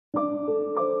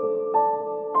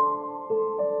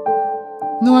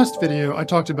In the last video, I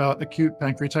talked about acute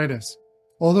pancreatitis.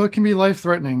 Although it can be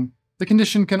life-threatening, the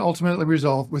condition can ultimately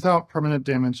resolve without permanent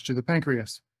damage to the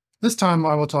pancreas. This time,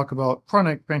 I will talk about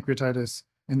chronic pancreatitis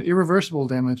and irreversible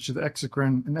damage to the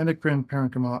exocrine and endocrine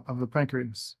parenchyma of the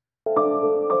pancreas.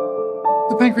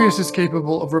 The pancreas is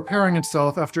capable of repairing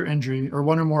itself after injury or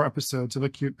one or more episodes of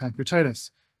acute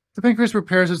pancreatitis. The pancreas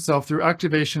repairs itself through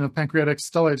activation of pancreatic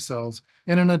stellate cells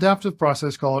in an adaptive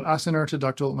process called acinar to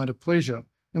ductal metaplasia,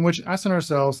 in which acinar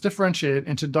cells differentiate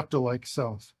into ductal-like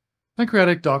cells.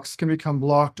 Pancreatic ducts can become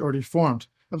blocked or deformed,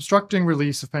 obstructing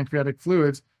release of pancreatic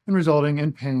fluids and resulting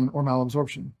in pain or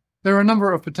malabsorption. There are a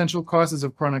number of potential causes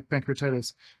of chronic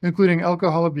pancreatitis, including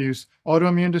alcohol abuse,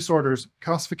 autoimmune disorders,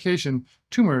 calcification,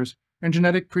 tumors, and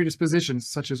genetic predispositions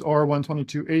such as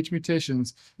R122H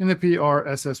mutations in the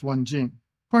PRSS1 gene.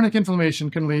 Chronic inflammation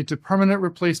can lead to permanent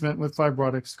replacement with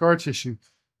fibrotic scar tissue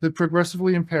that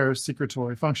progressively impairs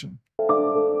secretory function.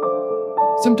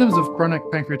 Symptoms of chronic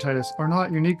pancreatitis are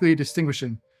not uniquely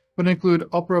distinguishing, but include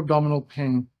upper abdominal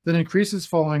pain that increases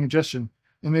following ingestion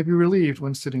and may be relieved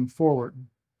when sitting forward.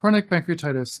 Chronic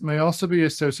pancreatitis may also be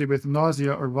associated with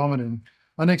nausea or vomiting,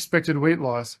 unexpected weight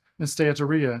loss, and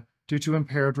steatorrhea due to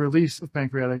impaired release of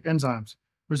pancreatic enzymes,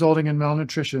 resulting in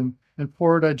malnutrition and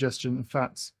poor digestion of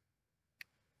fats.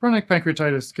 Chronic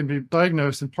pancreatitis can be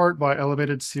diagnosed in part by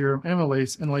elevated serum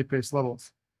amylase and lipase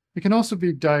levels. It can also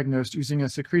be diagnosed using a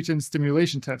secretin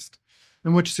stimulation test,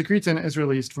 in which secretin is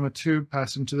released from a tube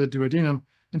passed into the duodenum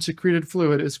and secreted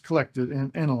fluid is collected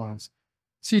and analyzed.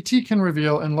 CT can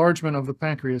reveal enlargement of the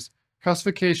pancreas,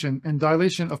 calcification, and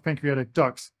dilation of pancreatic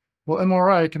ducts, while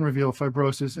MRI can reveal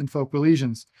fibrosis and focal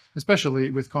lesions, especially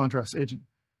with contrast agent.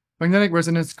 Magnetic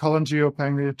resonance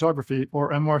cholangiopancreatography,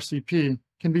 or MRCP,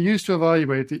 can be used to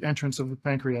evaluate the entrance of the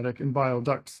pancreatic and bile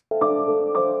ducts.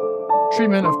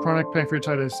 Treatment of chronic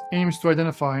pancreatitis aims to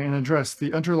identify and address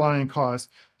the underlying cause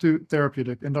through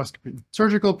therapeutic endoscopy.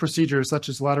 Surgical procedures such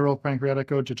as lateral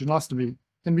pancreaticojejunostomy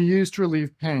can be used to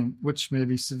relieve pain, which may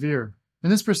be severe. In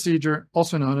this procedure,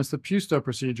 also known as the Pusto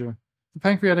procedure, the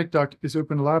pancreatic duct is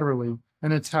opened laterally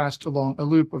and attached along a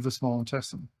loop of the small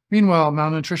intestine. Meanwhile,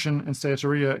 malnutrition and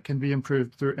steatorrhea can be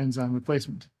improved through enzyme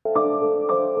replacement.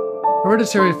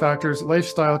 Hereditary factors,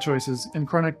 lifestyle choices, and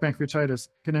chronic pancreatitis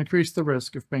can increase the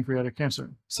risk of pancreatic cancer.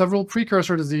 Several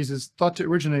precursor diseases thought to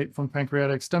originate from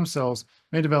pancreatic stem cells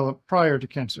may develop prior to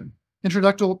cancer.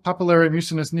 Intraductal papillary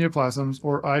mucinous neoplasms,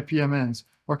 or IPMNs,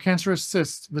 are cancerous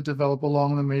cysts that develop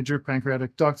along the major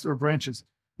pancreatic ducts or branches,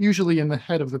 usually in the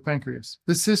head of the pancreas.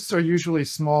 The cysts are usually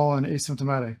small and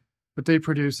asymptomatic, but they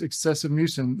produce excessive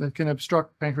mucin that can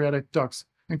obstruct pancreatic ducts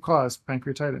and cause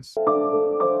pancreatitis.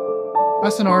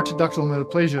 Acinar to ductal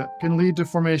metaplasia can lead to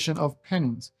formation of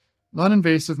PanINs,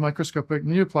 non-invasive microscopic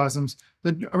neoplasms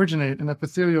that originate in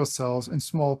epithelial cells in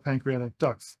small pancreatic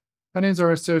ducts. PanINs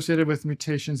are associated with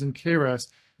mutations in KRAS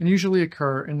and usually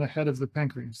occur in the head of the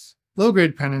pancreas.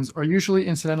 Low-grade PanINs are usually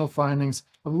incidental findings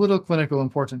of little clinical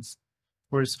importance,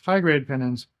 whereas high-grade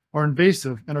PanINs are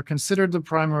invasive and are considered the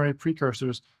primary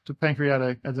precursors to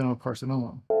pancreatic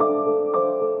adenocarcinoma.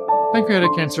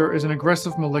 Pancreatic cancer is an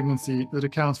aggressive malignancy that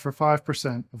accounts for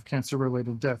 5% of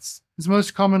cancer-related deaths. It's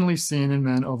most commonly seen in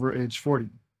men over age 40.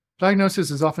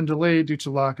 Diagnosis is often delayed due to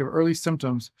lack of early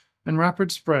symptoms and rapid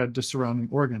spread to surrounding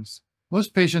organs.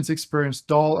 Most patients experience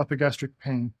dull epigastric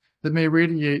pain that may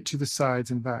radiate to the sides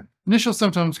and back. Initial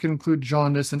symptoms can include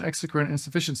jaundice and exocrine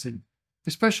insufficiency,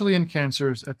 especially in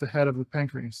cancers at the head of the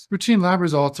pancreas. Routine lab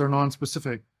results are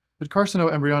nonspecific, but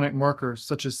carcinoembryonic markers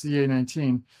such as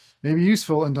CA19 may be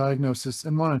useful in diagnosis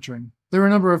and monitoring. There are a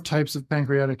number of types of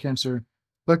pancreatic cancer,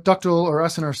 but ductal or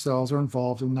acinar cells are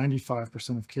involved in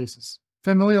 95% of cases.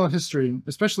 Familial history,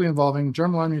 especially involving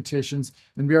germline mutations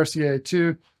in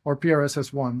BRCA2 or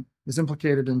PRSS1, is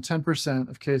implicated in 10%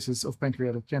 of cases of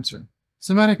pancreatic cancer.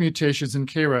 Somatic mutations in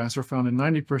KRAS are found in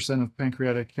 90% of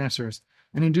pancreatic cancers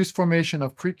and induce formation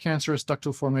of precancerous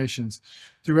ductal formations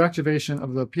through activation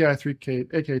of the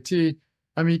PI3K-AKT,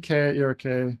 MEK-ERK,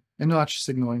 and Notch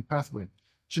signaling pathway.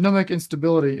 Genomic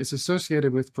instability is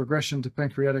associated with progression to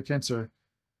pancreatic cancer,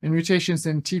 and mutations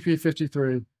in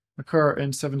TP53 occur in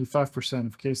 75%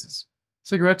 of cases.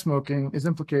 Cigarette smoking is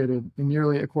implicated in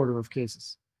nearly a quarter of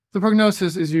cases. The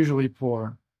prognosis is usually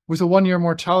poor, with a 1-year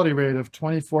mortality rate of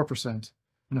 24%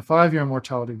 and a 5-year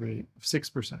mortality rate of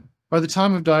 6%. By the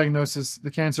time of diagnosis, the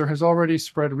cancer has already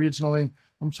spread regionally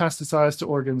and metastasized to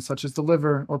organs such as the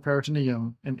liver or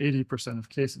peritoneum in 80% of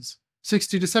cases.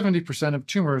 60 to 70% of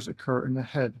tumors occur in the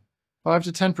head, 5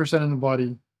 to 10% in the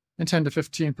body, and 10 to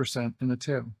 15% in the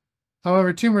tail.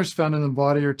 However, tumors found in the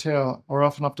body or tail are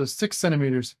often up to 6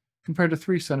 centimeters compared to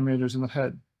 3 centimeters in the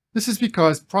head. This is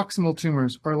because proximal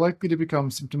tumors are likely to become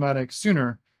symptomatic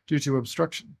sooner due to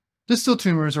obstruction. Distal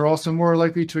tumors are also more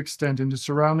likely to extend into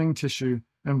surrounding tissue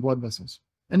and blood vessels.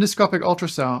 Endoscopic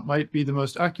ultrasound might be the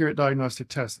most accurate diagnostic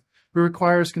test, but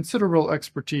requires considerable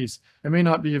expertise and may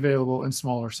not be available in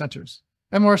smaller centers.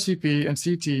 MRCP and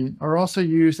CT are also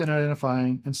used in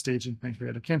identifying and staging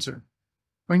pancreatic cancer.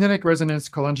 Magnetic resonance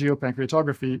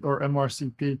cholangiopancreatography, or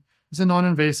MRCP, is a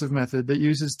non-invasive method that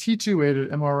uses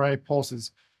T2-weighted MRI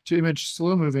pulses to image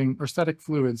slow-moving or static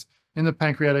fluids in the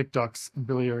pancreatic ducts and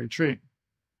biliary tree.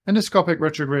 Endoscopic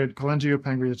retrograde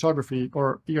cholangiopancreatography,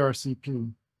 or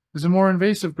ERCP, is a more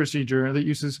invasive procedure that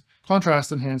uses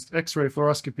contrast-enhanced X-ray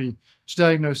fluoroscopy to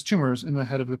diagnose tumors in the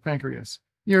head of the pancreas.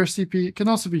 ERCP can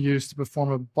also be used to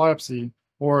perform a biopsy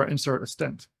or insert a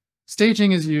stent.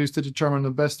 Staging is used to determine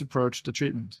the best approach to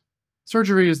treatment.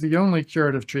 Surgery is the only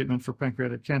curative treatment for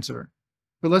pancreatic cancer,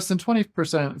 but less than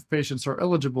 20% of patients are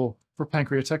eligible for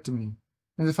pancreatectomy,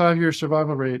 and the 5-year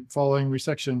survival rate following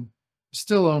resection is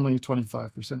still only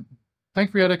 25%.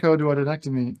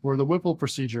 Pancreaticoduodenectomy, or the Whipple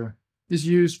procedure, is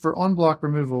used for en-bloc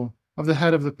removal of the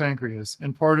head of the pancreas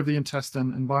and part of the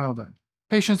intestine and bile duct.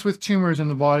 Patients with tumors in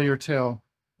the body or tail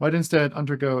might instead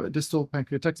undergo a distal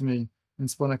pancreatectomy and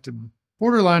splenectomy.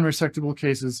 Borderline resectable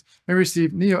cases may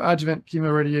receive neoadjuvant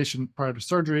chemoradiation prior to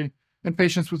surgery, and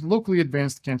patients with locally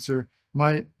advanced cancer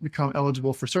might become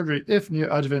eligible for surgery if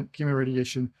neoadjuvant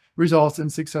chemoradiation results in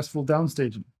successful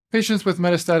downstaging. Patients with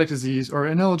metastatic disease are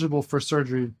ineligible for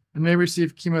surgery and may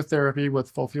receive chemotherapy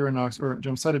with FOLFIRINOX or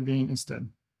gemcitabine instead.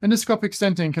 Endoscopic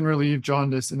stenting can relieve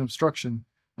jaundice and obstruction,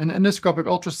 and endoscopic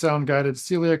ultrasound-guided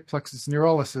celiac plexus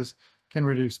neurolysis can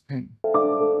reduce pain.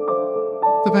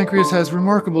 The pancreas has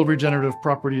remarkable regenerative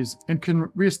properties and can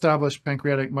reestablish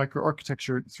pancreatic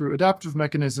microarchitecture through adaptive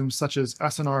mechanisms such as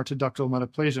acinar to ductal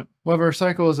metaplasia. However,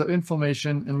 cycles of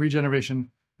inflammation and regeneration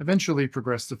eventually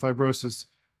progress to fibrosis,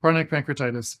 chronic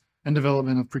pancreatitis, and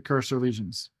development of precursor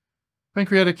lesions.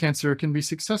 Pancreatic cancer can be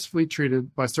successfully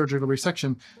treated by surgical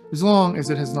resection as long as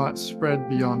it has not spread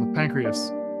beyond the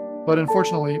pancreas. But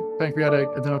unfortunately, pancreatic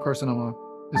adenocarcinoma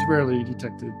is rarely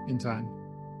detected in time.